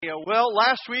Well,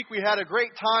 last week we had a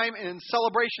great time in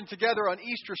celebration together on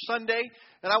Easter Sunday,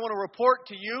 and I want to report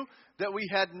to you that we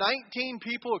had 19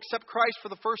 people accept Christ for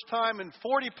the first time and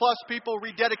 40 plus people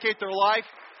rededicate their life.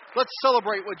 Let's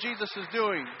celebrate what Jesus is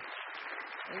doing.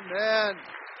 Amen.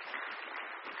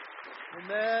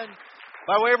 Amen.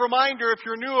 By way of reminder, if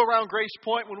you're new around Grace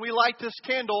Point, when we light this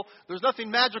candle, there's nothing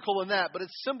magical in that, but it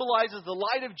symbolizes the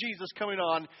light of Jesus coming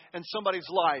on in somebody's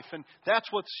life, and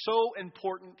that's what's so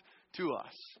important to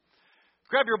us.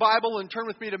 Grab your Bible and turn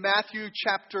with me to Matthew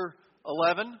chapter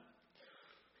 11.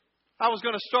 I was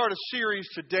going to start a series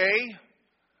today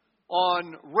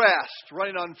on rest,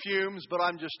 running on fumes, but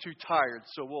I'm just too tired,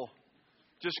 so we'll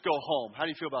just go home. How do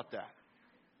you feel about that?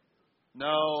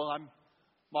 No,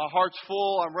 my heart's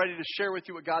full. I'm ready to share with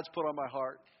you what God's put on my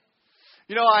heart.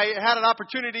 You know, I had an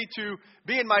opportunity to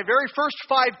be in my very first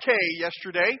 5K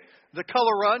yesterday, the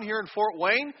Color Run here in Fort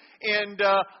Wayne. And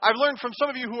I've learned from some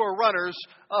of you who are runners,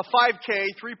 a 5K,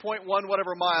 3.1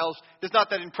 whatever miles, is not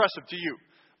that impressive to you.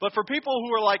 But for people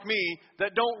who are like me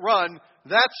that don't run,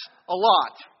 that's a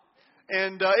lot.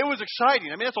 And it was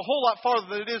exciting. I mean, it's a whole lot farther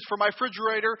than it is from my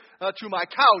refrigerator to my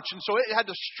couch. And so it had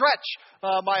to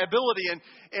stretch my ability.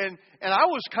 And I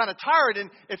was kind of tired. And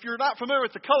if you're not familiar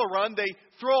with the Color Run, they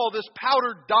throw all this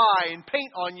powdered dye and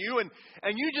paint on you. And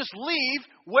you just leave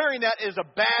wearing that as a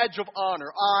badge of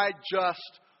honor. I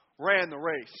just ran the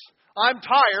race. I'm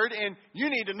tired, and you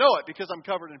need to know it because I'm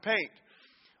covered in paint.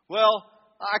 Well,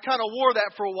 I kind of wore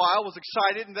that for a while, was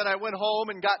excited, and then I went home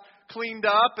and got cleaned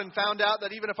up and found out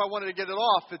that even if I wanted to get it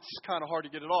off, it's kind of hard to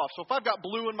get it off. So if I've got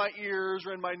blue in my ears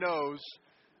or in my nose,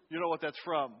 you know what that's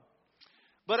from.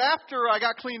 But after I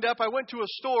got cleaned up, I went to a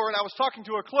store and I was talking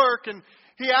to a clerk, and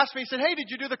he asked me, he said, "Hey, did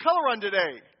you do the Color Run today?"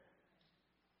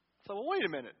 I said, "Well, wait a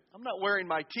minute. I'm not wearing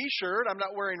my T-shirt. I'm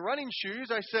not wearing running shoes."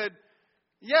 I said,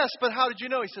 "Yes, but how did you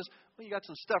know?" He says, "Well, you got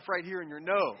some stuff right here in your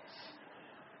nose."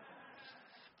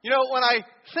 You know, when I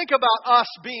think about us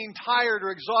being tired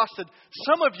or exhausted,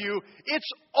 some of you,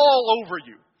 it's all over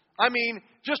you. I mean,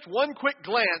 just one quick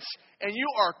glance and you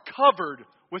are covered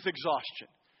with exhaustion.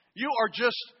 You are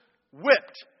just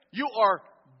whipped. You are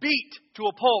beat to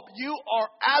a pulp. You are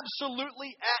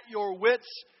absolutely at your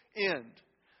wits' end.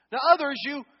 Now others,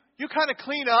 you kind of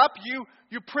clean up,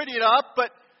 you pretty it up,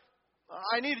 but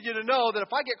I needed you to know that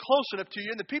if I get close enough to you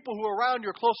and the people who are around you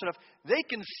are close enough, they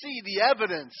can see the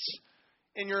evidence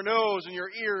in your nose and your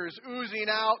ears oozing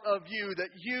out of you that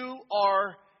you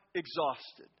are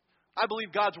exhausted. I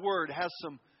believe God's Word has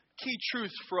some key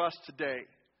truths for us today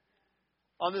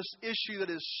on this issue that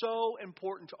is so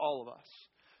important to all of us.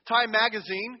 Time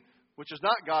Magazine, which is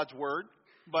not God's Word,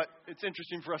 but it's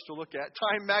interesting for us to look at.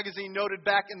 Time Magazine noted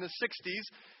back in the 60s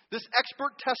this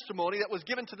expert testimony that was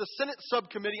given to the Senate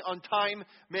Subcommittee on Time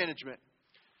Management.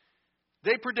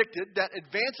 They predicted that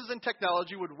advances in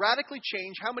technology would radically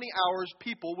change how many hours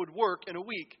people would work in a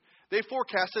week. They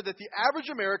forecasted that the average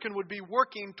American would be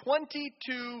working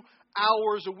 22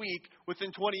 hours a week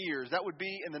within 20 years. That would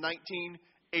be in the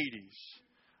 1980s.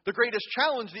 The greatest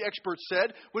challenge, the experts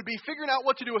said, would be figuring out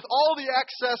what to do with all the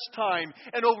excess time.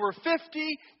 And over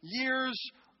 50 years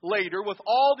later, with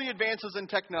all the advances in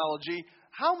technology,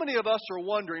 how many of us are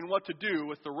wondering what to do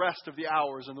with the rest of the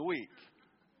hours in the week?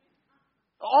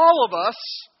 All of us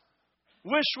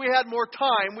wish we had more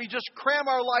time. We just cram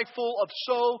our life full of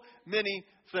so many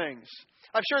things.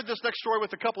 I've shared this next story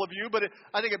with a couple of you, but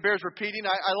I think it bears repeating.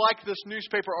 I like this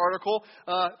newspaper article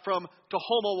from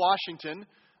Tahoma, Washington.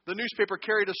 The newspaper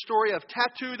carried a story of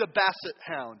Tattoo the Basset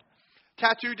Hound.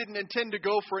 Tattoo didn't intend to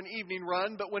go for an evening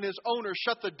run, but when his owner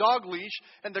shut the dog leash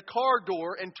and the car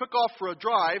door and took off for a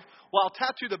drive, while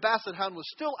Tattoo the Basset Hound was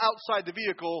still outside the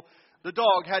vehicle, the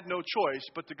dog had no choice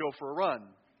but to go for a run.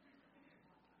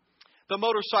 The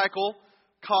motorcycle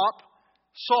cop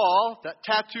saw that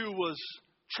Tattoo was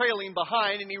trailing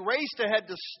behind, and he raced ahead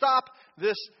to stop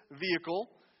this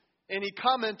vehicle. And he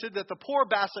commented that the poor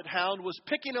Basset Hound was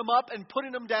picking him up and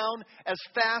putting him down as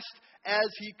fast as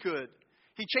he could.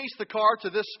 He chased the car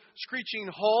to this screeching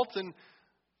halt,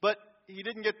 but he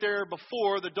didn't get there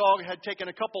before the dog had taken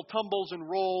a couple tumbles and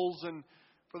rolls. And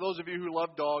for those of you who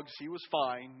love dogs, he was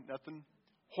fine. Nothing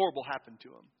horrible happened to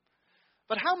him.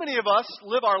 But how many of us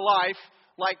live our life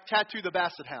like Tattoo the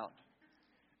Basset Hound?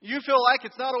 You feel like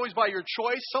it's not always by your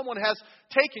choice. Someone has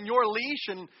taken your leash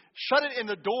and shut it in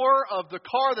the door of the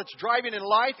car that's driving in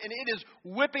life, and it is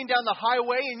whipping down the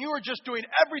highway, and you are just doing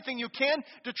everything you can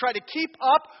to try to keep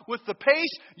up with the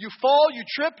pace. You fall, you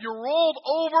trip, you're rolled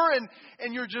over,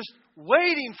 and you're just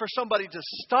waiting for somebody to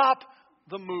stop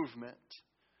the movement.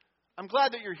 I'm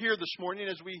glad that you're here this morning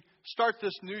as we start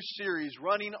this new series,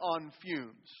 Running on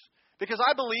Fumes. Because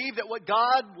I believe that what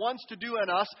God wants to do in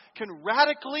us can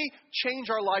radically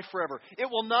change our life forever. It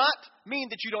will not mean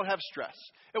that you don't have stress.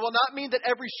 It will not mean that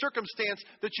every circumstance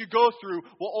that you go through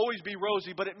will always be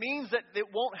rosy. But it means that it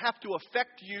won't have to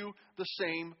affect you the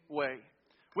same way.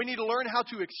 We need to learn how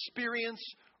to experience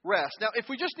rest. Now, if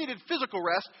we just needed physical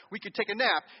rest, we could take a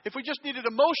nap. If we just needed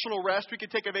emotional rest, we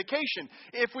could take a vacation.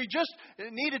 If we just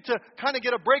needed to kind of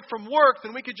get a break from work,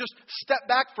 then we could just step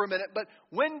back for a minute. But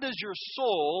when does your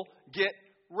soul get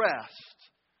rest?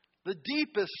 The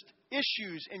deepest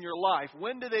issues in your life,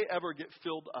 when do they ever get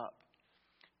filled up?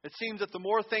 It seems that the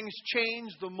more things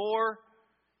change, the more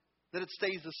that it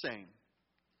stays the same.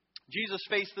 Jesus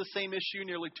faced the same issue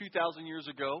nearly 2,000 years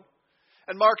ago.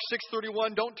 And Mark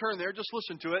 6:31, don't turn there, just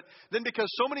listen to it. Then because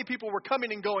so many people were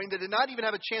coming and going, they did not even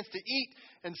have a chance to eat,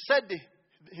 and said to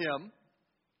him,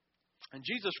 and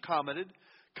Jesus commented,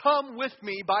 come with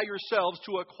me by yourselves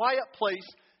to a quiet place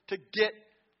to get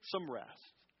some rest.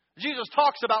 Jesus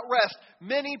talks about rest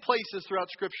many places throughout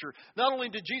Scripture. Not only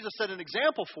did Jesus set an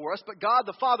example for us, but God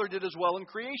the Father did as well in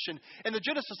creation. In the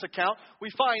Genesis account, we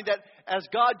find that as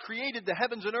God created the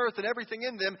heavens and earth and everything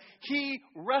in them, He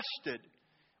rested.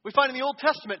 We find in the Old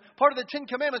Testament, part of the Ten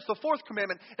Commandments, the fourth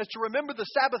commandment, is to remember the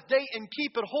Sabbath day and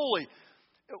keep it holy.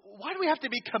 Why do we have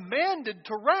to be commanded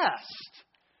to rest?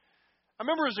 I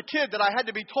remember as a kid that I had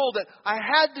to be told that I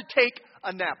had to take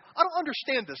a nap. I don't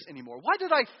understand this anymore. Why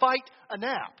did I fight a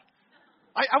nap?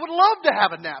 I would love to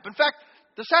have a nap. In fact,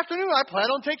 this afternoon I plan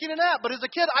on taking a nap. But as a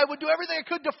kid, I would do everything I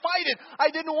could to fight it.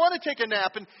 I didn't want to take a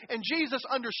nap. And Jesus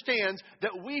understands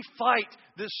that we fight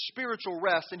this spiritual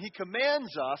rest. And He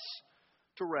commands us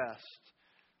to rest.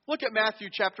 Look at Matthew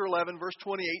chapter 11, verse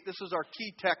 28. This is our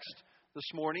key text this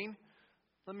morning.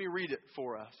 Let me read it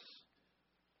for us.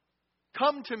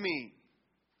 Come to me,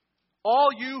 all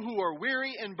you who are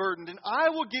weary and burdened, and I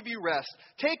will give you rest.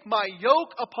 Take my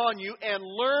yoke upon you and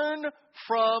learn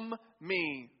from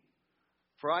me.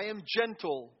 For I am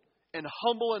gentle and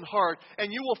humble in heart,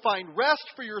 and you will find rest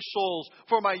for your souls.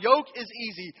 For my yoke is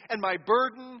easy and my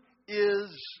burden is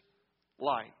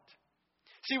light.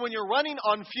 See, when you're running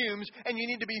on fumes and you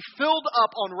need to be filled up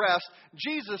on rest,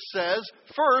 Jesus says,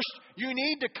 first, you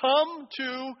need to come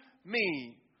to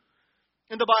me.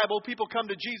 In the Bible, people come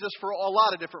to Jesus for a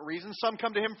lot of different reasons. Some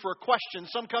come to Him for a question.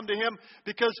 Some come to Him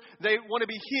because they want to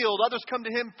be healed. Others come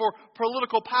to Him for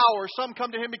political power. Some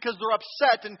come to Him because they're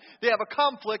upset and they have a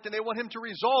conflict and they want Him to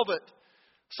resolve it.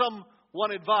 Some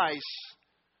want advice.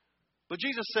 But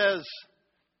Jesus says,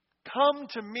 come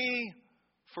to me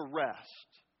for rest.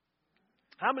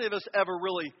 How many of us ever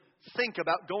really think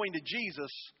about going to Jesus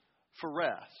for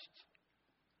rest?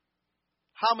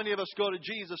 How many of us go to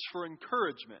Jesus for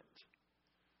encouragement?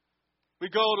 We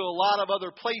go to a lot of other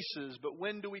places, but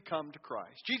when do we come to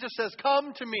Christ? Jesus says,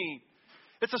 come to me.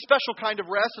 It's a special kind of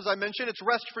rest, as I mentioned. It's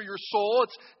rest for your soul.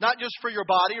 It's not just for your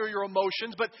body or your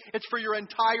emotions, but it's for your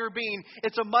entire being.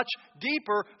 It's a much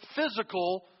deeper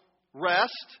physical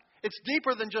rest. It's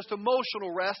deeper than just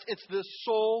emotional rest. It's this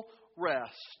soul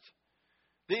rest.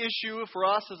 The issue for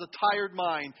us is a tired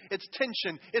mind. It's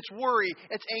tension. It's worry.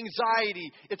 It's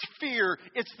anxiety. It's fear.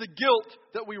 It's the guilt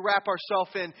that we wrap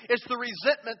ourselves in. It's the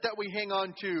resentment that we hang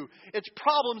on to. It's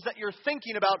problems that you're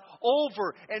thinking about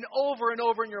over and over and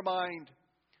over in your mind.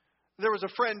 There was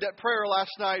a friend at prayer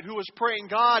last night who was praying,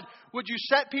 God, would you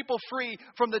set people free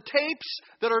from the tapes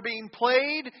that are being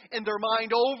played in their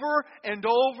mind over and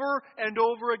over and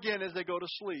over again as they go to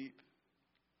sleep?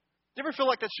 Do you ever feel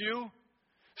like that's you?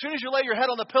 As soon as you lay your head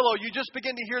on the pillow, you just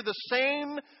begin to hear the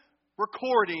same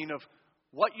recording of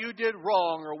what you did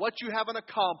wrong or what you haven't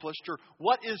accomplished or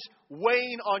what is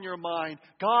weighing on your mind.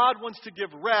 God wants to give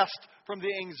rest from the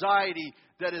anxiety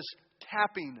that is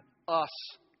tapping us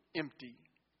empty.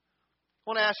 I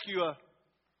want to ask you a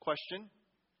question.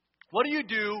 What do you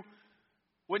do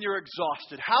when you're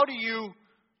exhausted? How do you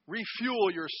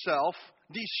refuel yourself,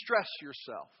 de-stress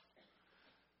yourself?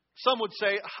 Some would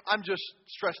say, I'm just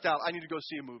stressed out. I need to go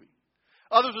see a movie.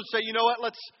 Others would say, you know what,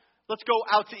 let's go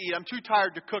out to eat. I'm too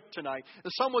tired to cook tonight.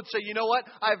 And some would say, you know what,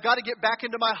 I've got to get back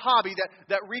into my hobby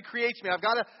that recreates me. I've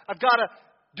got to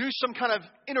do some kind of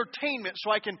entertainment so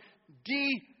I can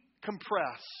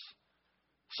decompress.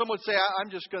 Some would say, I'm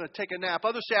just going to take a nap.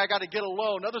 Others say, I got to get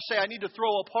alone. Others say, I need to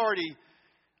throw a party.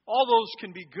 All those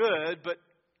can be good, but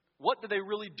what do they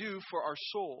really do for our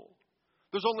soul?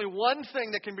 There's only one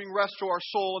thing that can bring rest to our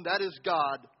soul, and that is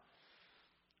God.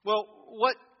 Well,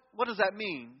 what does that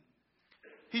mean?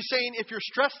 He's saying if you're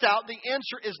stressed out, the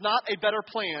answer is not a better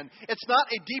plan. It's not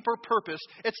a deeper purpose.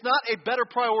 It's not a better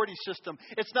priority system.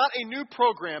 It's not a new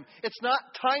program. It's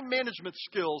not time management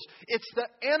skills. It's the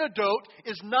antidote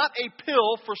is not a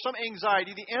pill for some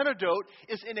anxiety. The antidote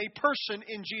is in a person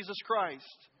in Jesus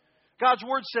Christ. God's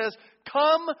Word says,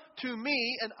 "Come to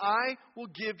me and I will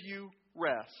give you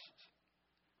rest."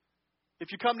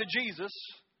 If you come to Jesus,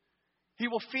 He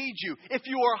will feed you. If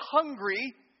you are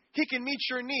hungry, He can meet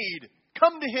your need.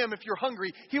 Come to Him if you're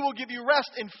hungry. He will give you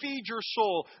rest and feed your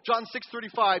soul. John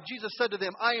 6:35, Jesus said to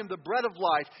them, "I am the bread of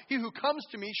life. He who comes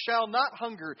to me shall not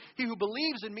hunger. He who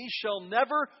believes in me shall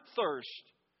never thirst."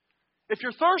 If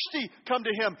you're thirsty, come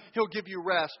to Him. He'll give you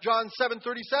rest. John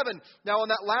 7:37, now on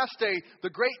that last day, the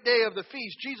great day of the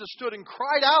feast, Jesus stood and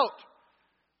cried out,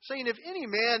 saying, "If any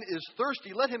man is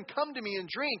thirsty, let him come to me and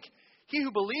drink. He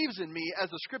who believes in me, as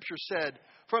the Scripture said,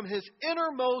 from his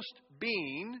innermost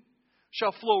being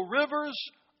shall flow rivers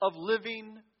of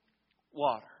living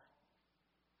water."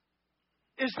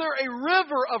 Is there a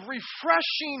river of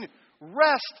refreshing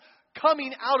rest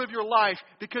coming out of your life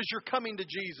because you're coming to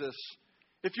Jesus?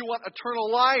 If you want eternal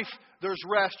life, there's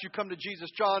rest. You come to Jesus.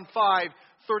 John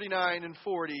 5:39 and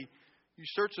 40. You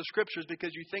search the Scriptures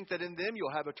because you think that in them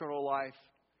you'll have eternal life.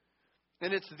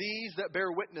 And it's these that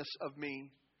bear witness of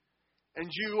me. And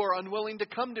you are unwilling to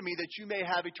come to me that you may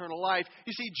have eternal life.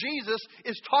 You see, Jesus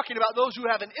is talking about those who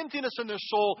have an emptiness in their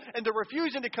soul and they're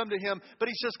refusing to come to Him. But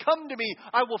He says, "Come to me.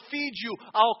 I will feed you.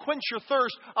 I'll quench your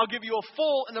thirst. I'll give you a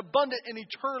full and abundant and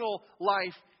eternal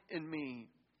life in me."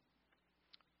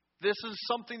 This is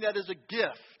something that is a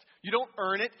gift. You don't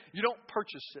earn it. You don't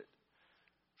purchase it.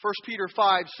 1 Peter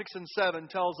 5:6 and 7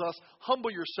 tells us,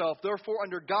 "Humble yourself, therefore,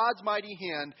 under God's mighty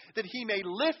hand, that He may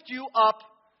lift you up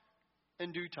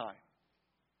in due time."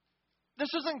 This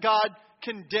isn't God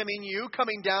condemning you,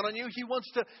 coming down on you. He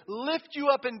wants to lift you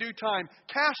up in due time.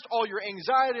 Cast all your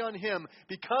anxiety on Him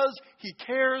because He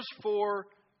cares for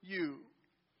you.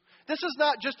 This is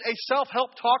not just a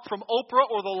self-help talk from Oprah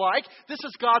or the like. This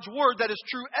is God's Word that is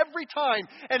true every time.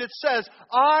 And it says,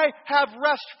 "I have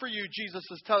rest for you," Jesus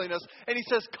is telling us. And He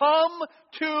says, "Come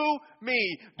to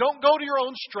me." Don't go to your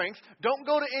own strength. Don't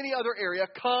go to any other area.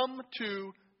 Come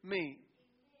to me.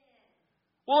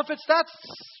 Well, if it's that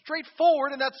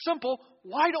straightforward and that simple,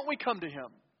 why don't we come to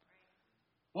Him?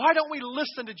 Why don't we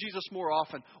listen to Jesus more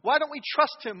often? Why don't we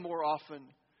trust Him more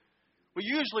often? We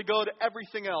usually go to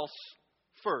everything else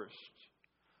first.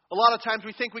 A lot of times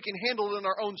we think we can handle it in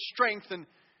our own strength, and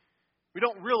we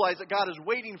don't realize that God is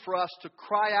waiting for us to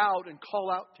cry out and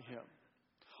call out to Him.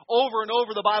 Over and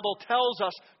over, the Bible tells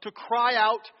us to cry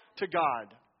out to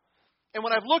God. And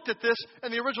when I've looked at this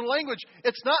in the original language,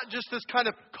 it's not just this kind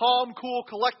of calm, cool,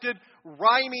 collected,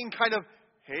 rhyming kind of,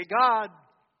 "Hey, God."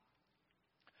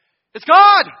 It's,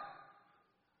 "God,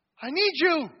 I need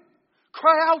you."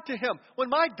 Cry out to Him. When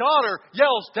my daughter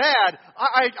yells, "Dad,"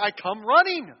 I come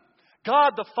running.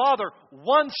 God the Father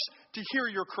wants to hear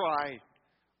your cry.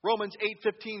 Romans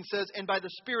 8:15 says, "And by the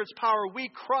Spirit's power we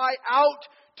cry out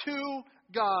to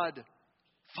God,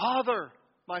 Father,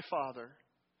 my Father."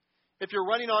 If you're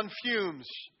running on fumes,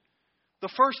 the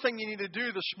first thing you need to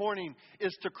do this morning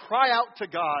is to cry out to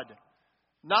God.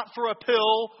 Not for a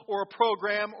pill or a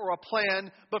program or a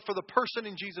plan, but for the person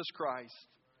in Jesus Christ.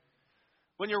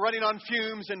 When you're running on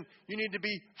fumes and you need to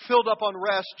be filled up on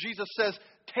rest, Jesus says,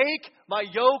 "Take my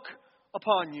yoke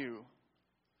upon you."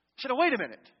 I said, "Oh, wait a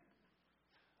minute.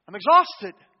 I'm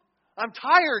exhausted. I'm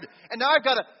tired. And now I've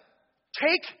got to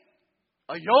take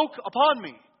a yoke upon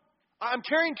me. I'm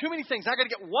carrying too many things. I've got to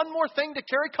get one more thing to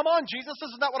carry. Come on, Jesus, this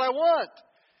is not what I want."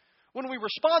 When we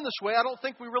respond this way, I don't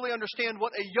think we really understand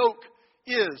what a yoke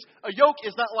is. A yoke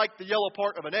is not like the yellow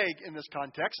part of an egg in this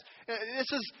context.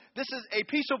 This is a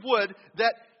piece of wood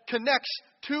that connects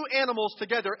two animals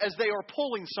together as they are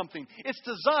pulling something. It's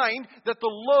designed that the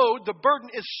load, the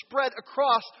burden, is spread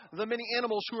across the many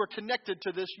animals who are connected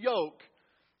to this yoke.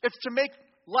 It's to make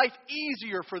life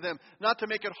easier for them, not to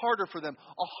make it harder for them.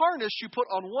 A harness you put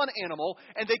on one animal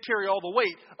and they carry all the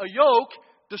weight. A yoke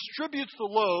distributes the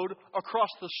load across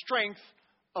the strength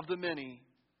of the many.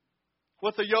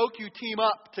 With a yoke, you team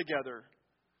up together.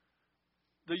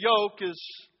 The yoke is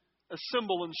a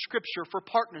symbol in Scripture for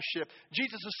partnership.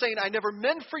 Jesus is saying, "I never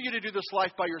meant for you to do this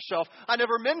life by yourself. I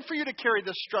never meant for you to carry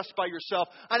this stress by yourself.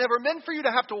 I never meant for you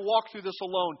to have to walk through this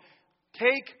alone.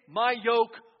 Take my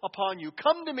yoke upon you.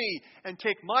 Come to me and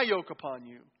take my yoke upon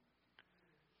you."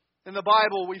 In the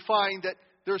Bible, we find that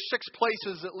there are 6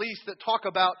 places at least that talk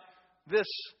about this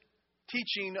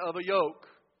teaching of a yoke.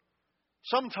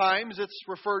 Sometimes it's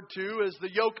referred to as the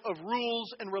yoke of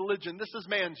rules and religion. This is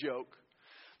man's yoke.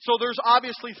 So there's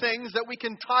obviously things that we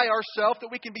can tie ourselves,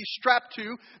 that we can be strapped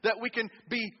to, that we can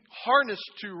be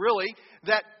harnessed to, really,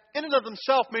 that in and of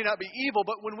themselves may not be evil,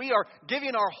 but when we are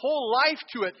giving our whole life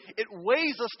to it, it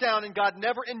weighs us down, and God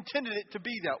never intended it to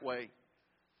be that way.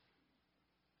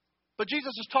 But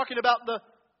Jesus is talking about the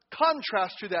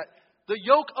contrast to that. The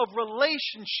yoke of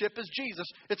relationship is Jesus.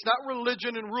 It's not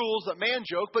religion and rules that man's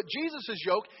yoke, but Jesus'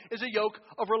 yoke is a yoke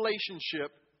of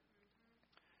relationship.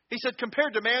 He said,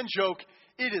 compared to man's yoke,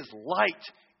 it is light.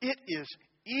 It is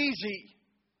easy.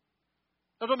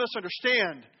 Now, don't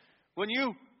misunderstand. When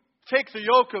you take the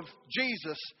yoke of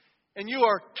Jesus and you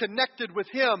are connected with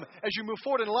Him as you move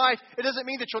forward in life, it doesn't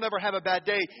mean that you'll never have a bad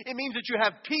day. It means that you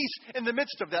have peace in the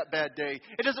midst of that bad day.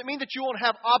 It doesn't mean that you won't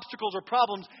have obstacles or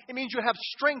problems. It means you have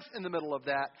strength in the middle of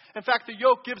that. In fact, the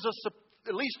yoke gives us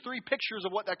at least 3 pictures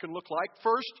of what that can look like.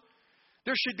 First,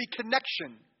 there should be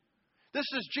connection. This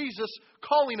is Jesus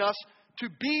calling us to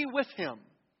be with Him.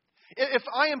 If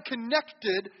I am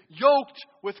connected, yoked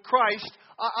with Christ,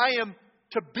 I am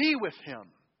to be with Him.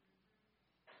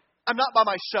 I'm not by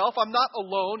myself. I'm not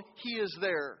alone. He is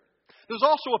there. There's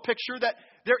also a picture that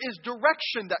there is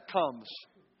direction that comes.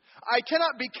 I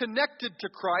cannot be connected to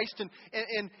Christ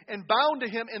and bound to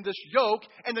Him in this yoke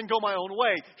and then go my own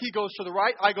way. He goes to the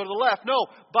right, I go to the left. No,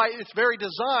 by its very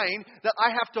design that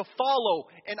I have to follow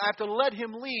and I have to let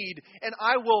Him lead, and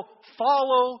I will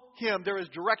follow Him. There is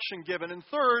direction given. And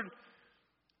third,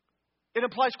 it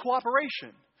implies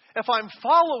cooperation. If I'm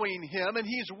following Him and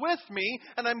He's with me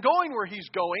and I'm going where He's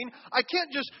going, I can't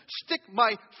just stick my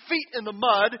feet in the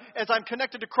mud as I'm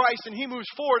connected to Christ and He moves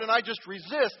forward and I just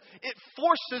resist. It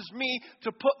forces me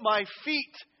to put my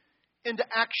feet into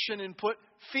action and put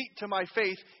feet to my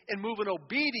faith and move in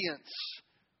obedience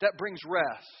that brings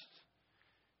rest.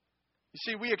 You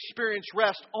see, we experience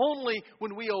rest only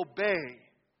when we obey.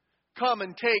 Come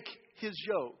and take His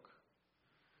yoke.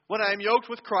 When I am yoked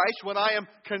with Christ, when I am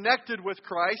connected with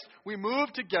Christ, we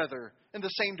move together in the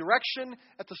same direction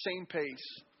at the same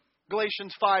pace.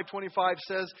 Galatians 5:25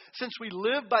 says, since we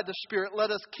live by the Spirit, let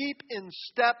us keep in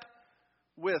step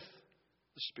with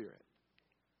the Spirit.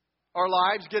 Our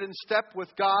lives get in step with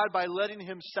God by letting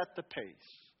Him set the pace.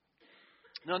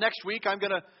 Now, next week, I'm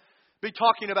going to be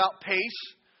talking about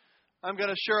pace. I'm going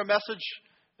to share a message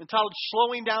entitled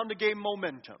Slowing Down to Gain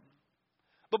Momentum.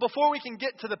 But before we can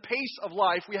get to the pace of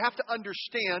life, we have to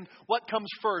understand what comes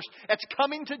first. It's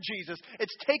coming to Jesus.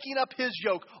 It's taking up His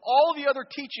yoke. All the other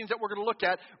teachings that we're going to look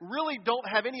at really don't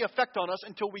have any effect on us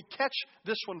until we catch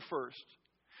this one first.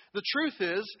 The truth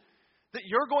is that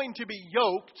you're going to be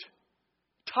yoked,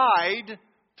 tied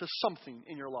to something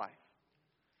in your life.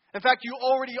 In fact, you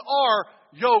already are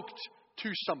yoked to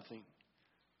something.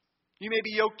 You may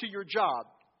be yoked to your job.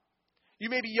 You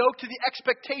may be yoked to the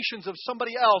expectations of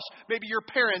somebody else, maybe your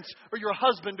parents or your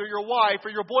husband or your wife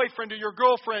or your boyfriend or your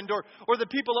girlfriend or the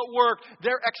people at work,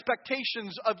 their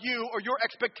expectations of you or your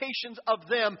expectations of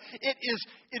them. It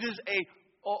is a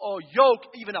yoke,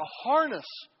 even a harness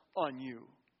on you.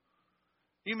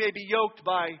 You may be yoked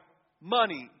by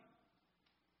money,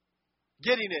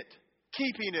 getting it,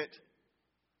 keeping it,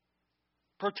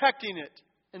 protecting it,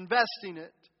 investing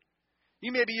it.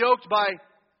 You may be yoked by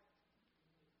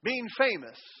being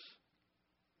famous.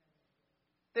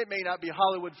 It may not be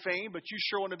Hollywood fame, but you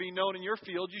sure want to be known in your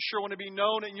field. You sure want to be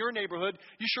known in your neighborhood.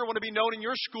 You sure want to be known in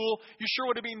your school. You sure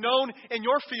want to be known in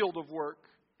your field of work.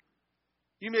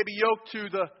 You may be yoked to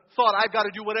the thought, I've got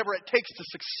to do whatever it takes to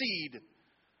succeed.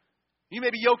 You may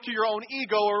be yoked to your own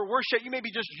ego, or worse yet, you may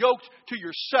be just yoked to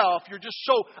yourself. You're just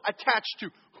so attached to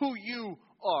who you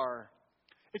are.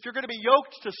 If you're going to be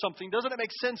yoked to something, doesn't it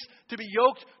make sense to be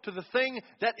yoked to the thing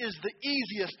that is the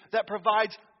easiest, that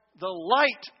provides the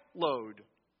light load?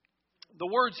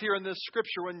 The words here in this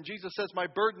scripture, when Jesus says, my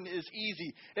burden is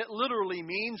easy, it literally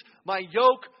means my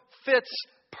yoke fits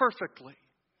perfectly.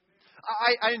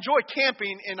 I enjoy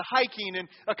camping and hiking, and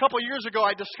a couple of years ago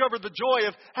I discovered the joy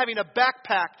of having a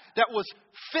backpack that was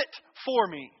fit for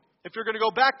me. If you're going to go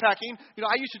backpacking,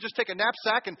 I used to just take a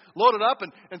knapsack and load it up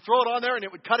and throw it on there, and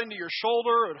it would cut into your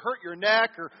shoulder, it would hurt your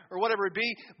neck or whatever it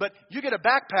be. But you get a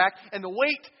backpack, and the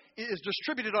weight is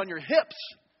distributed on your hips.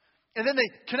 And then they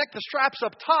connect the straps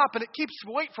up top, and it keeps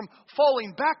the weight from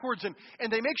falling backwards. And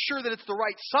they make sure that it's the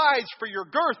right size for your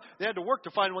girth. They had to work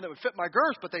to find one that would fit my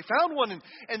girth, but they found one, and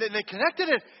then they connected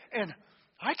it. And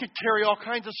I could carry all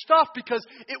kinds of stuff because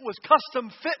it was custom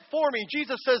fit for me.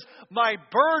 Jesus says, my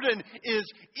burden is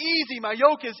easy. My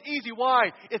yoke is easy.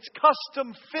 Why? It's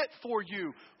custom fit for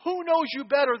you. Who knows you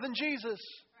better than Jesus?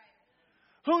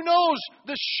 Who knows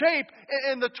the shape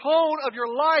and the tone of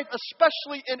your life,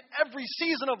 especially in every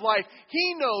season of life?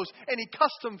 He knows, and He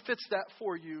custom fits that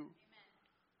for you.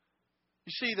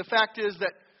 You see, the fact is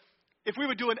that if we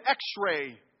would do an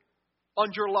x-ray on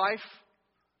your life,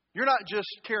 you're not just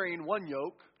carrying one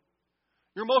yoke.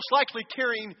 You're most likely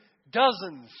carrying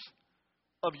dozens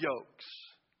of yokes.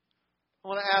 I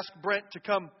want to ask Brent to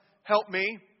come help me.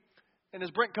 And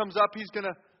as Brent comes up, he's going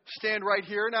to stand right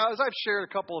here. Now, as I've shared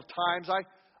a couple of times,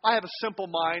 I have a simple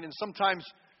mind, and sometimes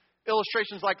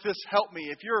illustrations like this help me.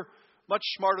 If you're much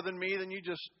smarter than me, then you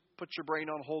just put your brain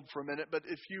on hold for a minute. But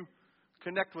if you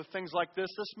connect with things like this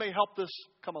may help this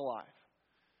come alive.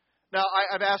 Now,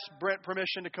 I've asked Brent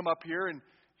permission to come up here, and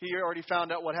he already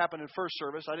found out what happened in first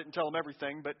service. I didn't tell him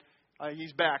everything, but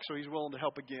he's back, so he's willing to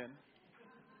help again.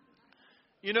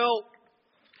 You know,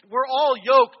 we're all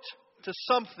yoked to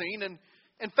something, and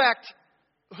in fact,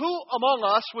 who among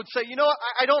us would say, you know what,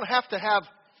 I don't have to have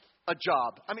a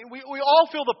job? I mean, we all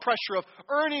feel the pressure of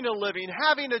earning a living,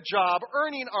 having a job,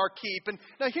 earning our keep. And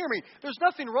now hear me, there's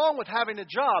nothing wrong with having a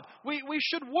job. We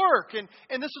should work, and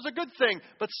this is a good thing.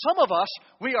 But some of us,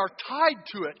 we are tied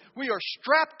to it. We are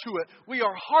strapped to it. We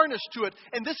are harnessed to it.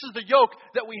 And this is the yoke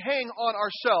that we hang on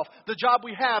ourselves. The job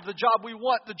we have, the job we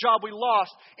want, the job we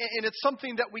lost. And it's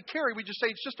something that we carry. We just say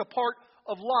it's just a part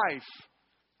of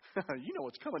life. You know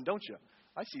what's coming, don't you?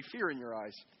 I see fear in your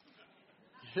eyes.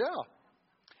 Yeah.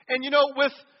 And, you know,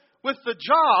 with the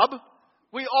job,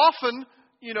 we often,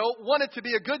 you know, want it to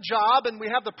be a good job, and we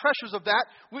have the pressures of that.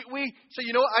 We say,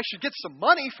 you know, I should get some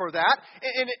money for that.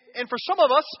 And for some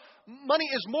of us, money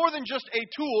is more than just a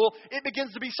tool. It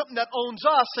begins to be something that owns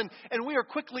us, and we are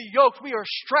quickly yoked. We are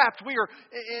strapped. We are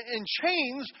in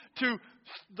chains to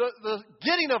the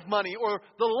getting of money or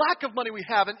the lack of money we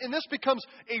have. And this becomes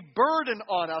a burden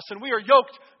on us, and we are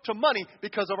yoked to money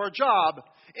because of our job.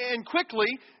 And quickly,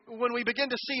 when we begin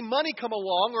to see money come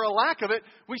along or a lack of it,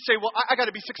 we say, well, I got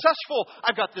to be successful.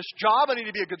 I've got this job. I need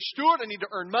to be a good steward. I need to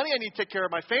earn money. I need to take care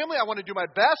of my family. I want to do my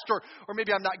best. Or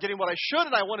maybe I'm not getting what I should,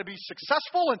 and I want to be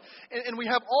successful. And we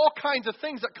have all kinds of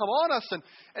things that come on us.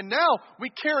 And now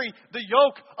we carry the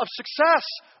yoke of success.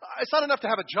 It's not enough to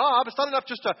have a job. It's not enough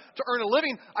just to earn a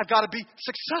living. I've got to be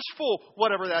successful,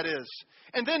 whatever that is.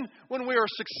 And then when we are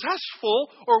successful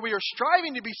or we are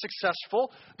striving to be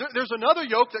successful, there's another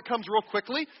yoke that comes real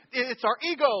quickly. It's our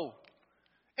ego.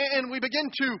 And we begin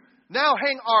to now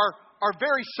hang our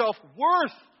very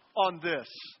self-worth on this.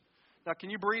 Now, can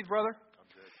you breathe, brother?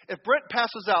 If Brent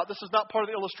passes out, this is not part of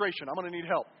the illustration. I'm going to need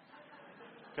help.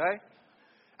 Okay?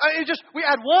 We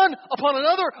add one upon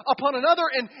another,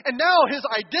 and now his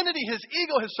identity, his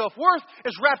ego, his self-worth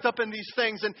is wrapped up in these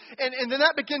things. And then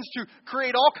that begins to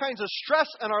create all kinds of stress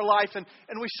in our life.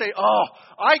 And we say, oh,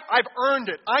 I've earned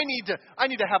it. I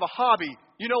need to have a hobby.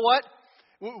 You know what?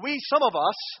 Some of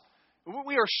us,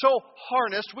 we are so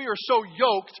harnessed, we are so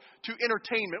yoked to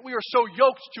entertainment. We are so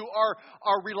yoked to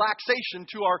our relaxation,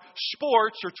 to our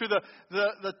sports, or to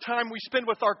the time we spend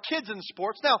with our kids in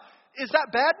sports. Now, is that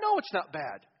bad? No, it's not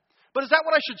bad. But is that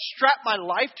what I should strap my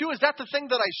life to? Is that the thing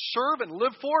that I serve and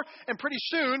live for? And pretty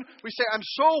soon, we say, I'm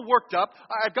so worked up,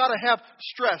 I've got to have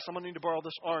stress. I'm going to need to borrow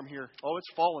this arm here. Oh, it's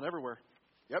falling everywhere.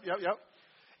 Yep.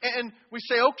 And we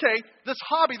say, okay, this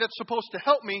hobby that's supposed to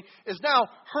help me is now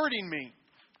hurting me.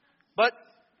 But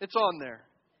it's on there.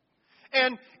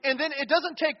 And then it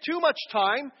doesn't take too much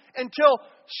time until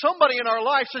somebody in our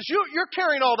life says, you're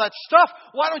carrying all that stuff.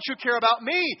 Why don't you care about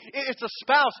me? It's a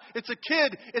spouse. It's a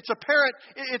kid. It's a parent.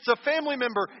 It's a family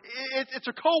member. It's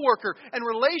a coworker. And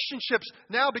relationships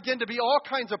now begin to be all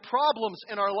kinds of problems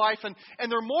in our life.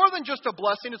 And they're more than just a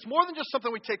blessing. It's more than just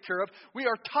something we take care of. We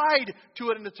are tied to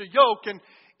it, and it's a yoke.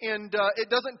 And it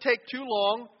doesn't take too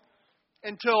long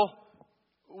until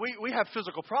we have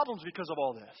physical problems because of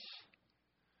all this.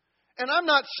 And I'm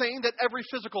not saying that every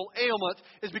physical ailment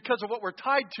is because of what we're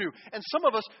tied to. And some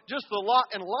of us, just the lot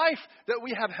in life, that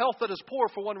we have health that is poor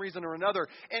for one reason or another.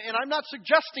 And I'm not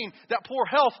suggesting that poor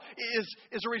health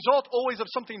is a result always of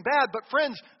something bad. But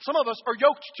friends, some of us are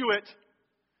yoked to it.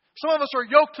 Some of us are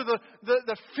yoked to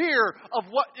the fear of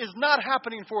what is not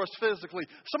happening for us physically.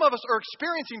 Some of us are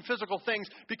experiencing physical things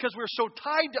because we're so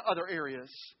tied to other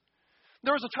areas.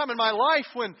 There was a time in my life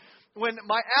when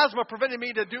my asthma prevented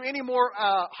me to do any more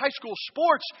high school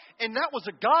sports, and that was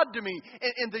a God to me.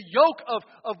 And the yoke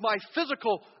of my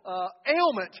physical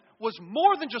ailment was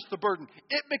more than just the burden.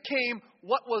 It became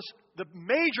what was the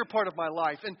major part of my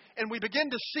life. And we begin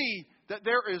to see that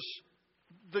there is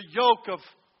the yoke of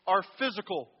our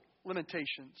physical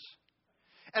limitations.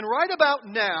 And right about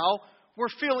now, we're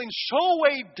feeling so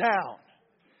weighed down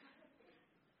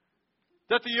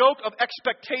that the yoke of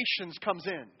expectations comes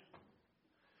in.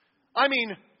 I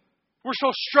mean, we're so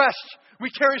stressed. We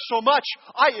carry so much.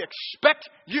 I expect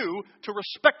you to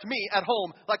respect me at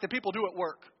home like the people do at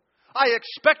work. I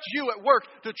expect you at work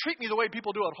to treat me the way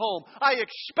people do at home. I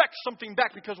expect something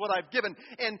back because what I've given.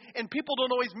 And people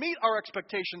don't always meet our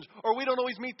expectations, or we don't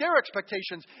always meet their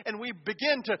expectations. And we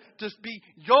begin to be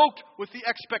yoked with the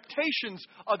expectations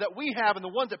that we have and the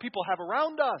ones that people have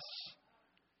around us.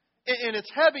 And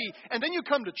it's heavy. And then you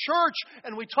come to church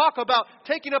and we talk about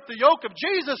taking up the yoke of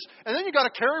Jesus, and then you got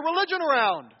to carry religion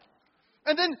around.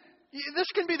 And then this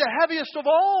can be the heaviest of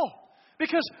all.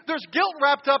 Because there's guilt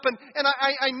wrapped up, and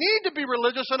I need to be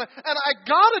religious, and I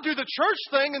got to do the church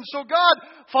thing, and so God,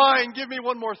 fine, give me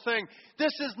one more thing.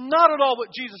 This is not at all what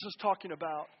Jesus is talking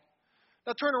about.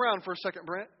 Now turn around for a second,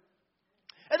 Brent.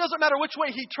 It doesn't matter which way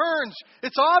he turns.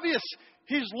 It's obvious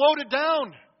he's loaded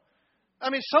down. I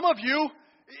mean, some of you,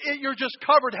 you're just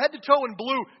covered head to toe in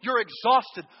blue. You're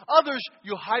exhausted. Others,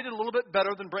 you hide it a little bit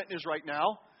better than Brent is right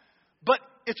now, but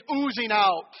it's oozing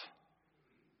out.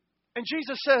 And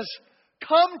Jesus says,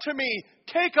 come to me,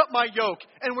 take up my yoke.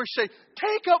 And we say,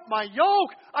 take up my yoke.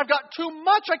 I've got too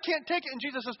much, I can't take it. And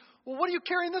Jesus says, well, what are you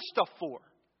carrying this stuff for?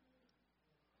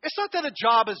 It's not that a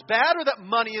job is bad or that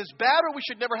money is bad or we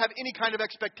should never have any kind of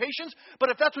expectations. But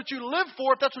if that's what you live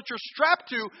for, if that's what you're strapped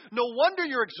to, no wonder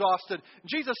you're exhausted.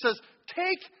 Jesus says,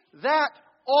 take that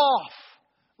off.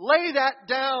 Lay that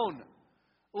down.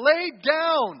 Lay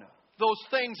down those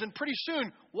things, and pretty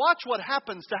soon, watch what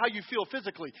happens to how you feel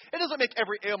physically. It doesn't make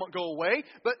every ailment go away,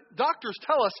 but doctors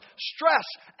tell us stress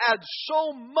adds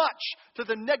so much to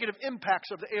the negative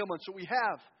impacts of the ailments that we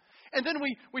have. And then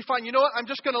we find, you know what, I'm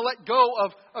just going to let go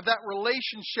of that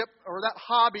relationship or that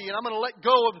hobby, and I'm going to let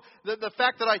go of the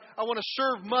fact that I want to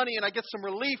serve money, and I get some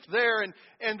relief there,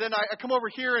 and then I come over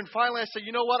here, and finally I say,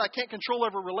 you know what, I can't control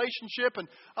every relationship, and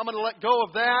I'm going to let go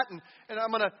of that, and I'm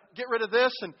going to get rid of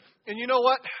this, and you know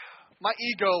what, my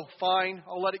ego, fine,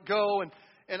 I'll let it go, and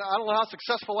I don't know how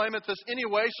successful I am at this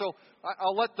anyway, so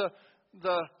I'll let the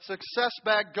success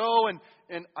bag go, and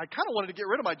I kind of wanted to get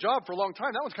rid of my job for a long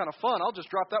time. That was kind of fun. I'll just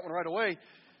drop that one right away.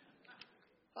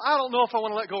 I don't know if I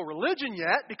want to let go of religion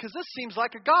yet, because this seems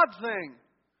like a God thing.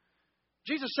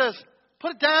 Jesus says,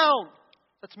 put it down.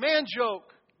 That's man's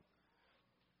yoke.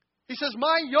 He says,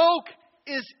 my yoke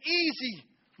is easy.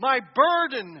 My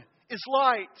burden is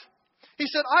light. He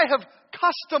said, I have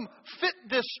custom fit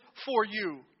this for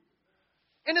you.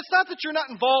 And it's not that you're not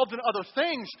involved in other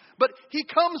things, but He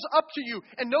comes up to you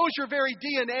and knows your very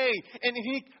DNA, and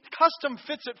He custom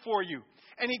fits it for you.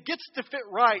 And He gets to fit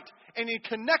right, and He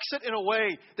connects it in a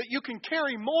way that you can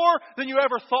carry more than you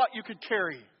ever thought you could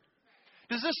carry.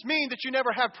 Does this mean that you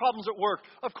never have problems at work?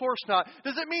 Of course not.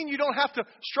 Does it mean you don't have to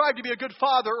strive to be a good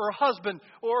father or a husband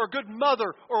or a good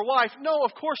mother or wife? No,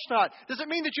 of course not. Does it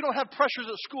mean that you don't have pressures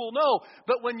at school? No.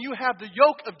 But when you have the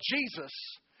yoke of Jesus,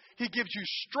 He gives you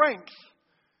strength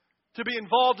to be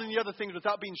involved in the other things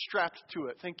without being strapped to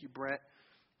it. Thank you, Brent.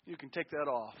 You can take that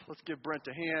off. Let's give Brent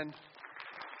a hand.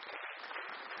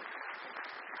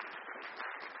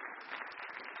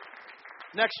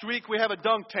 Next week, we have a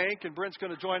dunk tank, and Brent's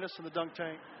going to join us in the dunk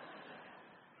tank.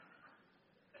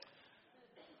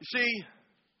 You see,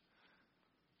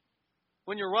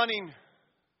 when you're running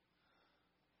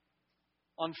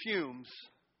on fumes,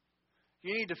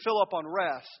 you need to fill up on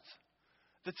rest.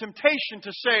 The temptation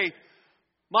to say,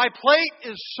 my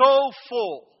plate is so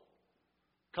full,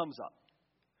 comes up.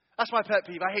 That's my pet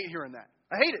peeve. I hate hearing that.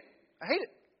 I hate it. I hate it.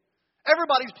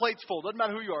 Everybody's plate's full. Doesn't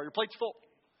matter who you are. Your plate's full.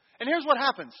 And here's what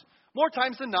happens. More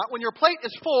times than not, when your plate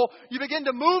is full, you begin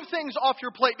to move things off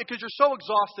your plate because you're so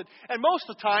exhausted. And most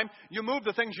of the time, you move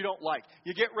the things you don't like.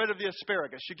 You get rid of the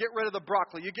asparagus. You get rid of the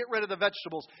broccoli. You get rid of the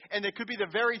vegetables. And they could be the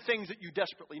very things that you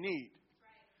desperately need.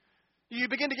 You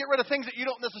begin to get rid of things that you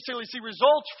don't necessarily see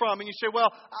results from. And you say, well,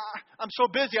 I'm so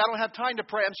busy, I don't have time to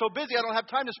pray. I'm so busy, I don't have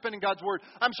time to spend in God's Word.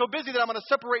 I'm so busy that I'm going to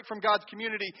separate from God's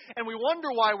community. And we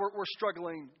wonder why we're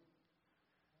struggling.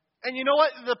 And you know what?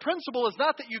 The principle is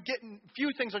not that you get few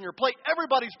things on your plate.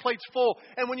 Everybody's plate's full.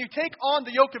 And when you take on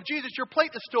the yoke of Jesus, your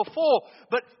plate is still full.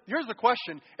 But here's the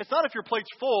question. It's not if your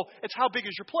plate's full. It's how big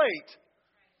is your plate.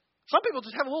 Some people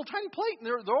just have a little tiny plate, and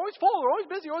they're always full. They're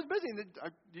always busy, always busy.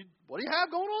 And what do you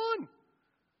have going on?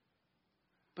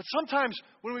 But sometimes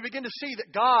when we begin to see that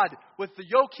God, with the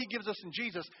yoke He gives us in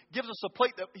Jesus, gives us a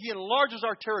plate that He enlarges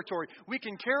our territory, we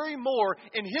can carry more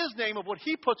in His name of what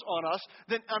He puts on us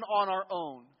than on our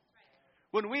own.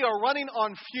 When we are running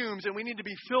on fumes and we need to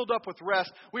be filled up with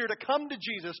rest, we are to come to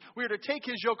Jesus. We are to take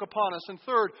His yoke upon us. And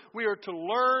third, we are to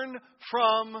learn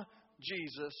from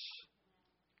Jesus.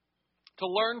 To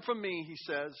learn from me, He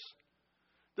says.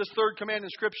 This third command in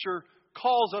Scripture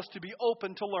calls us to be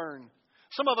open to learn.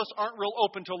 Some of us aren't real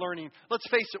open to learning. Let's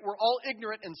face it, we're all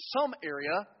ignorant in some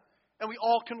area, and we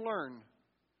all can learn.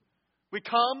 We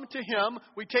come to Him,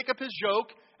 we take up His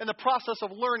yoke, and the process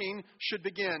of learning should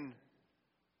begin.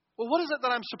 Well, what is it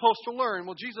that I'm supposed to learn?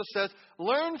 Well, Jesus says,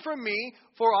 learn from me,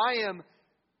 for I am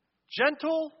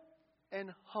gentle and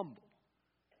humble.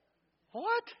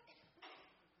 What?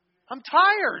 I'm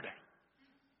tired.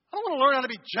 I don't want to learn how to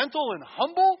be gentle and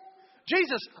humble.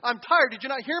 Jesus, I'm tired. Did you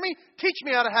not hear me? Teach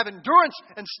me how to have endurance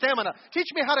and stamina. Teach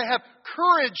me how to have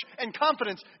courage and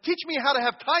confidence. Teach me how to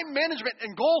have time management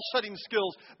and goal-setting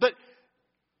skills. But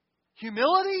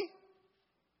humility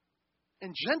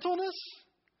and gentleness?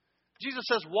 Jesus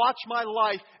says, watch my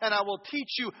life and I will teach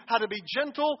you how to be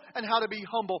gentle and how to be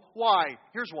humble. Why?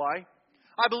 Here's why.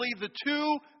 I believe the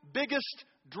two biggest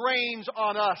drains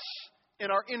on us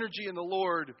in our energy in the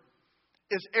Lord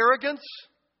is arrogance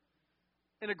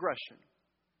and aggression.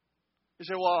 You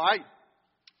say, well, I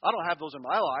don't have those in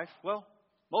my life. Well,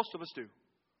 most of us do.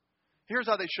 Here's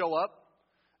how they show up.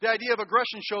 The idea of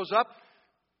aggression shows up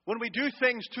when we do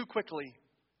things too quickly.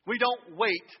 We don't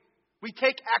wait. We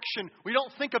take action. We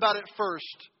don't think about it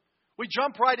first. We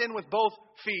jump right in with both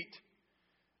feet.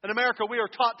 In America, we are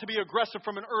taught to be aggressive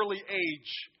from an early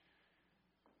age.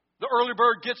 The early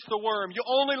bird gets the worm. You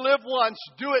only live once.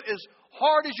 Do it as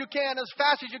hard as you can, as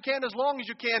fast as you can, as long as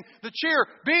you can. The cheer,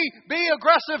 be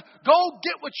aggressive. Go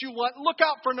get what you want. Look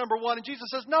out for number one. And Jesus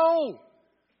says, no.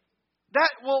 That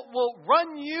will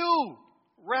run you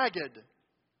ragged.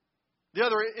 The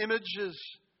other image is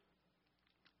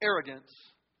arrogance.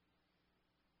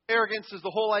 Arrogance is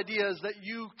the whole idea is that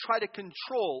you try to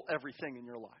control everything in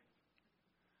your life.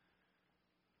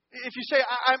 If you say,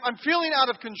 I'm feeling out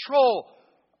of control,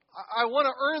 I want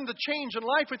to earn the change in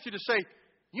life with you to say,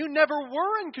 you never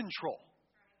were in control.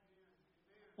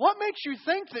 What makes you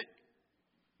think that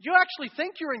you actually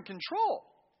think you're in control?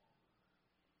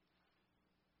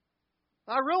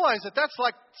 I realize that that's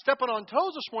like stepping on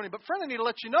toes this morning, but friend, I need to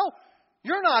let you know,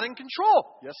 you're not in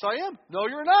control. Yes, I am. No,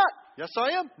 you're not. Yes,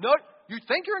 I am. No, you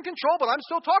think you're in control, but I'm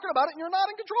still talking about it and you're not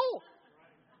in control.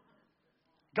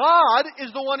 God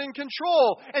is the one in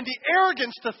control. And the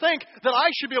arrogance to think that I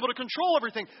should be able to control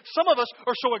everything. Some of us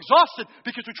are so exhausted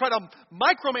because we try to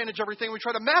micromanage everything. We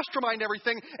try to mastermind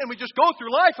everything. And we just go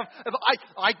through life of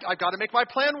I've got to make my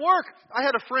plan work. I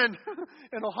had a friend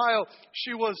in Ohio.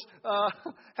 She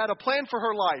had a plan for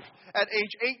her life. At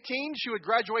age 18, she would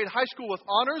graduate high school with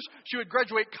honors. She would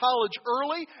graduate college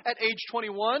early. At age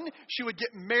 21, she would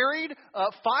get married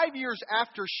 5 years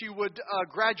after she would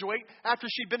graduate, after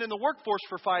she'd been in the workforce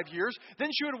for 5 years. Then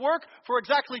she would work for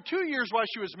exactly 2 years while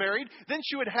she was married. Then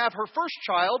she would have her first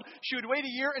child. She would wait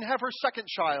a year and have her second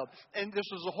child. And this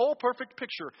was a whole perfect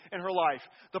picture in her life.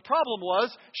 The problem was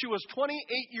she was 28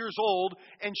 years old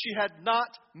and she had not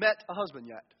met a husband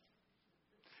yet.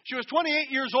 She was 28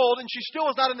 years old and she still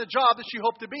was not in the job that she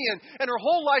hoped to be in. And her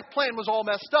whole life plan was all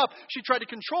messed up. She tried to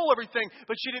control everything,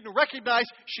 but she didn't recognize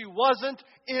she wasn't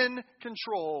in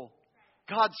control.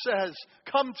 God says,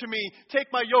 come to me, take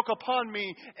my yoke upon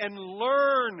me, and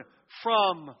learn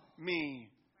from me.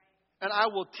 And I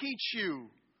will teach you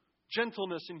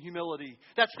gentleness and humility.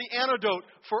 That's the antidote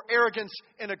for arrogance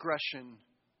and aggression.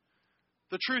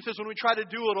 The truth is when we try to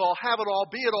do it all, have it all,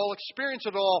 be it all, experience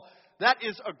it all, that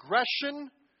is aggression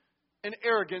and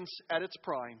arrogance at its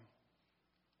prime.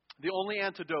 The only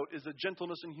antidote is the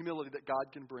gentleness and humility that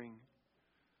God can bring.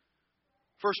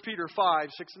 1 Peter 5,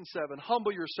 6 and 7.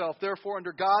 Humble yourself, therefore,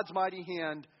 under God's mighty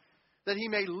hand, that He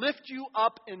may lift you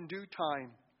up in due time.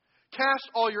 Cast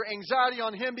all your anxiety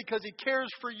on Him because He cares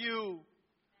for you.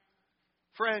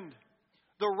 Friend,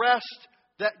 the rest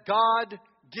that God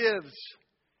gives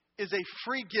is a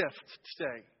free gift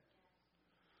today.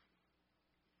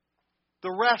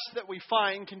 The rest that we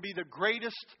find can be the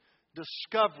greatest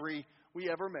discovery we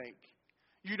ever make.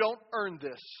 You don't earn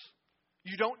this.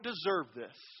 You don't deserve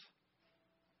this.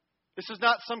 This is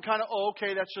not some kind of,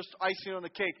 that's just icing on the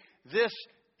cake. This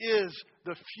is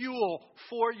the fuel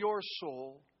for your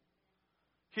soul.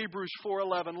 Hebrews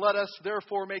 4:11. Let us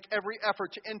therefore make every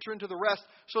effort to enter into the rest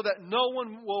so that no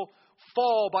one will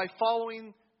fall by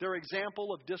following their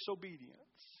example of disobedience.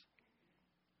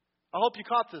 I hope you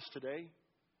caught this today.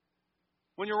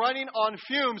 When you're running on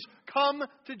fumes, come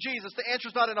to Jesus. The answer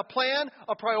is not in a plan,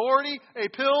 a priority, a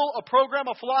pill, a program,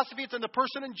 a philosophy. It's in the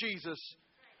person in Jesus.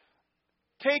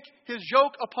 Take His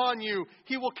yoke upon you.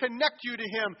 He will connect you to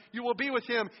Him. You will be with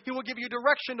Him. He will give you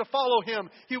direction to follow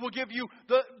Him. He will give you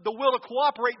the will to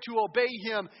cooperate, to obey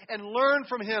Him, and learn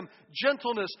from Him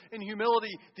gentleness and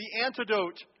humility, the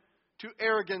antidote to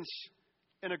arrogance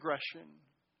and aggression.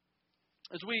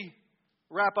 As we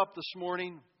wrap up this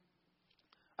morning,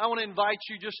 I want to invite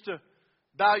you just to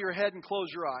bow your head and close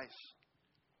your eyes.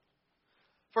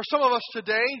 For some of us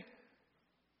today,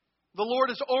 The Lord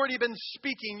has already been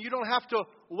speaking. You don't have to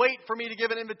wait for me to give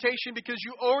an invitation because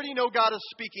you already know God is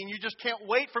speaking. You just can't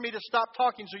wait for me to stop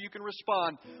talking so you can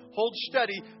respond. Hold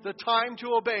steady. The time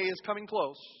to obey is coming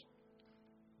close.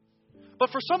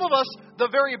 But for some of us, the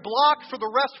very block for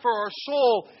the rest for our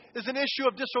soul is an issue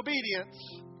of disobedience.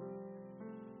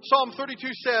 Psalm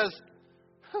 32 says,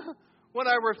 when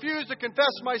I refused to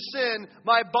confess my sin,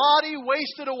 my body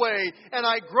wasted away, and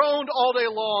I groaned all day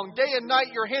long. Day and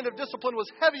night your hand of discipline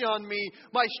was heavy on me.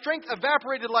 My strength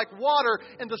evaporated like water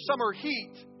in the summer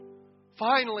heat.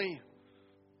 Finally,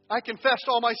 I confessed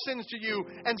all my sins to you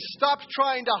and stopped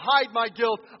trying to hide my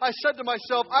guilt. I said to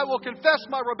myself, I will confess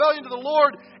my rebellion to the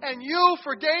Lord, and you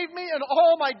forgave me, and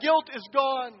all my guilt is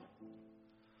gone.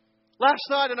 Last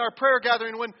night in our prayer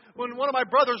gathering, when one of my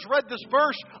brothers read this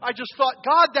verse, I just thought,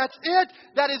 God, that's it.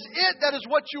 That is it. That is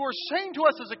what you are saying to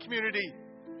us as a community.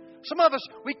 Some of us,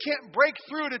 we can't break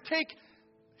through to take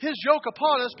His yoke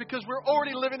upon us because we're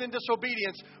already living in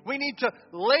disobedience. We need to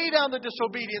lay down the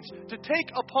disobedience to take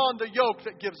upon the yoke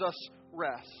that gives us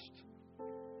rest.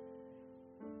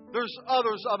 There's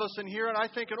others of us in here, and I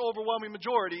think an overwhelming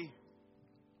majority,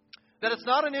 that it's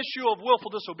not an issue of willful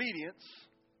disobedience.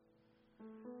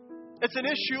 It's an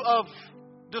issue of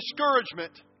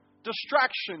discouragement,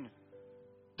 distraction,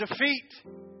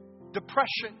 defeat,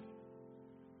 depression.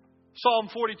 Psalm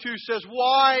 42 says,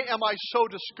 why am I so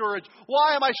discouraged?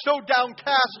 Why am I so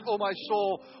downcast, O my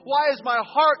soul? Why is my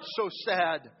heart so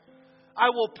sad?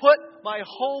 I will put my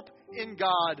hope in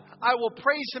God. I will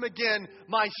praise Him again,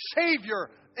 my Savior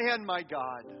and my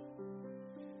God.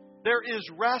 There is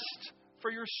rest for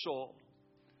your soul.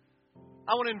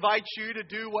 I want to invite you to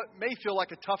do what may feel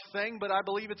like a tough thing, but I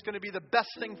believe it's going to be the best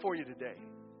thing for you today.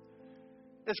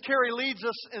 As Carrie leads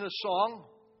us in a song,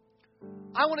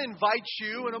 I want to invite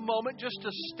you in a moment just to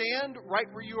stand right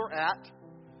where you are at,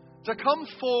 to come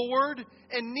forward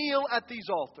and kneel at these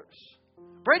altars.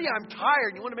 Brady, I'm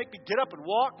tired. You want to make me get up and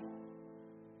walk?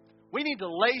 We need to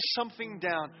lay something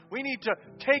down. We need to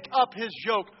take up His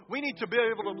yoke. We need to be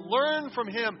able to learn from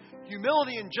Him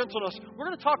humility and gentleness. We're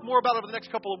going to talk more about it over the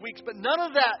next couple of weeks, but none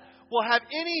of that will have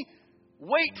any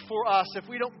weight for us if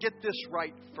we don't get this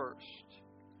right first.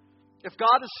 If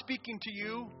God is speaking to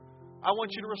you, I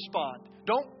want you to respond.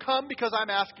 Don't come because I'm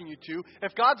asking you to.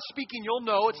 If God's speaking, you'll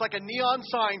know. It's like a neon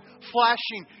sign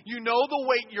flashing. You know the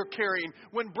weight you're carrying.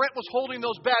 When Brent was holding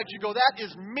those bags, you go, that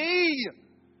is me.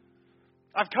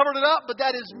 I've covered it up, but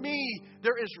that is me.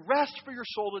 There is rest for your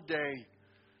soul today.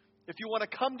 If you want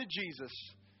to come to Jesus,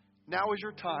 now is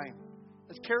your time.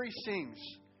 As Carrie sings,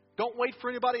 don't wait for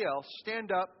anybody else.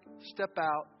 Stand up, step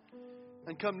out,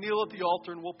 and come kneel at the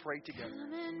altar and we'll pray together.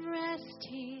 Come and rest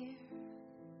here.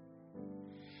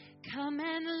 Come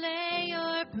and lay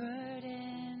your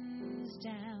burdens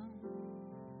down.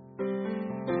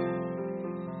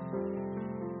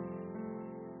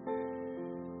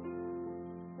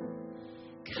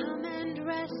 Come and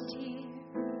rest here.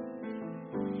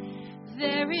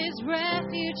 There is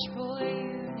refuge for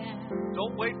you now.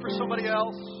 Don't wait for somebody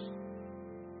else.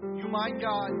 You mind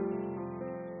God.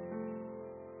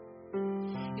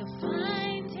 You'll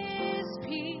find His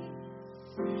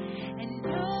peace and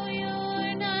know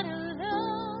you're not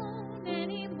alone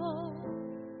anymore.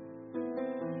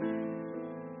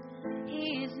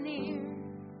 He is near.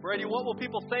 Brady, what will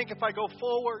people think if I go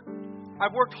forward?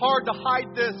 I've worked hard to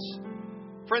hide this.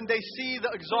 Friend, they see the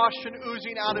exhaustion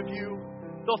oozing out of you.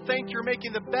 They'll think you're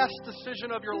making the best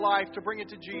decision of your life to bring it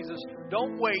to Jesus.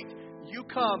 Don't wait. You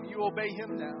come. You obey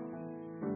Him now.